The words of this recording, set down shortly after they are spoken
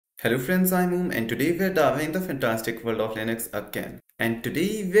Hello friends, I'm and today we're diving in the fantastic world of Linux again. And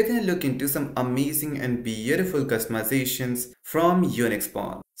today we're going to look into some amazing and beautiful customizations from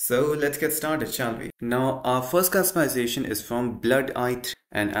Unixporn. So let's get started, shall we? Now our first customization is from Blood i3,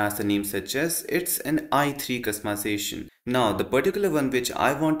 and as the name suggests, it's an i3 customization. Now the particular one which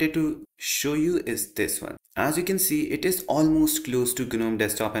I wanted to show you is this one. As you can see, it is almost close to GNOME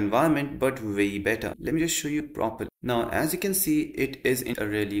desktop environment but way better. Let me just show you properly. Now as you can see, it is in a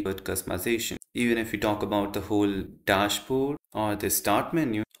really good customization. Even if we talk about the whole dashboard or the start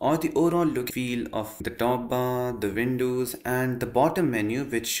menu or the overall look feel of the top bar, the windows and the bottom menu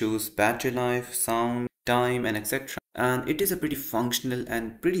which shows battery life, sound, time and etc. And it is a pretty functional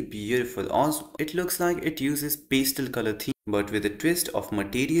and pretty beautiful. Also, it looks like it uses pastel color theme but with a twist of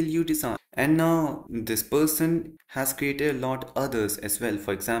material you design. And now this person has created a lot others as well.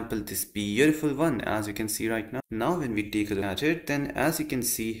 For example, this beautiful one as you can see right now. Now when we take a look at it, then as you can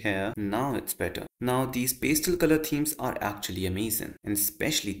see here, now it's better. Now these pastel color themes are actually amazing, and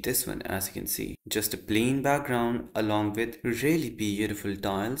especially this one as you can see. Just a plain background along with really beautiful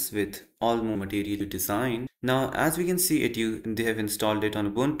tiles with all more material design. Now as we can see they have installed it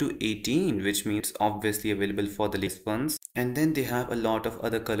on Ubuntu 18, which means obviously available for the latest ones. And then they have a lot of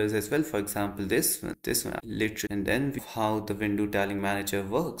other colors as well. For example, this one literally. And then how the window tiling manager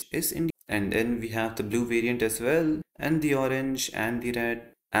works is in. And then we have the blue variant as well, and the orange and the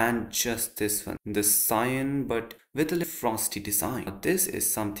red, and just this one, the cyan but with a little frosty design. This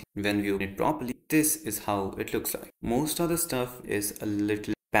is something, when we open it properly, this is how it looks like. Most of the stuff is a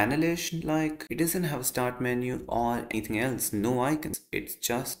little panelish, like it doesn't have a start menu or anything else, no icons, it's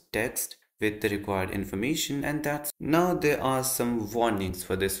just text with the required information, and that's. Now there are some warnings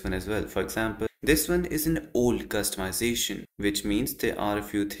for this one as well. For example, this one is an old customization, which means there are a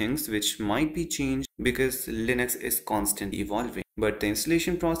few things which might be changed because Linux is constantly evolving. But the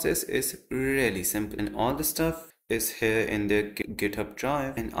installation process is really simple, and all the stuff is here in their GitHub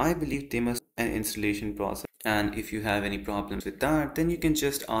drive, and I believe they must have an installation process. And if you have any problems with that, then you can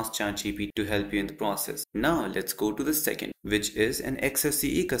just ask ChatGPT to help you in the process. Now let's go to the second, which is an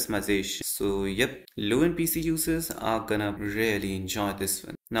XFCE customization. So yep, low-end PC users are gonna really enjoy this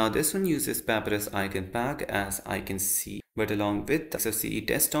one. Now this one uses Papyrus icon pack as I can see, but along with the XFCE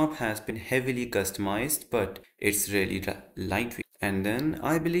desktop has been heavily customized, but it's really lightweight. And then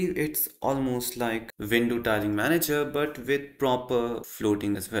I believe it's almost like window tiling manager but with proper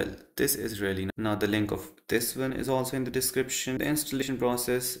floating as well. This is really nice. Now the link of this one is also in the description. The installation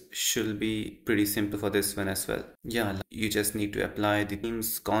process should be pretty simple for this one as well. Yeah, you just need to apply the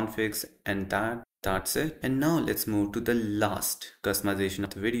themes, configs, and that's it. And now let's move to the last customization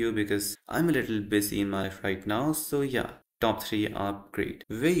of the video because I'm a little busy in my life right now. So yeah, top 3 are great.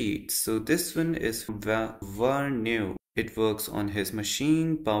 Wait, so this one is Varnew. It works on his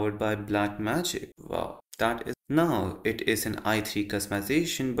machine powered by Black Magic. Wow, that is. Now it is an i3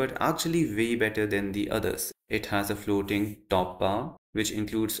 customization but actually way better than the others. It has a floating top bar which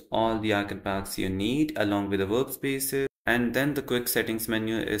includes all the icon packs you need along with the workspaces, and then the quick settings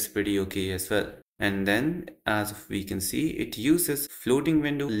menu is pretty okay as well. And then as we can see, it uses floating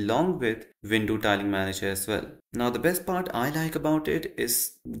window along with window tiling manager as well. Now the best part I like about it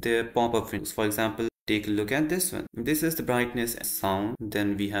is their pop-up windows. For example, take a look at this one. This is the brightness and sound.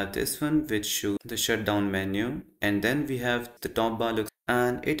 Then we have this one which shows the shutdown menu, and then we have the top bar looks,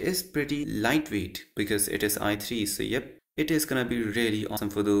 and it is pretty lightweight because it is i3. So yep, it is gonna be really awesome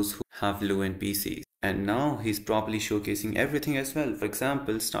for those who have low-end PCs. And now he's properly showcasing everything as well. For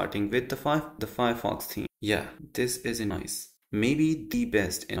example, starting with the Firefox theme. Yeah, this is nice. Maybe the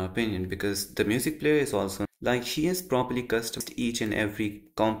best in our opinion, because the music player is also like he has properly customized each and every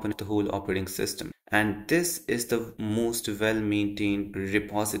component of the whole operating system. And this is the most well-maintained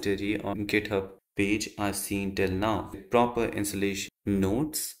repository on GitHub page I've seen till now, with proper installation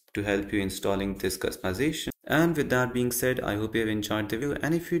notes to help you installing this customization. And with that being said, I hope you have enjoyed the video,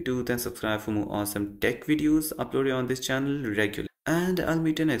 and if you do, then subscribe for more awesome tech videos uploaded on this channel regularly. And I'll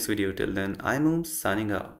meet you next video. Till then, I'm signing out.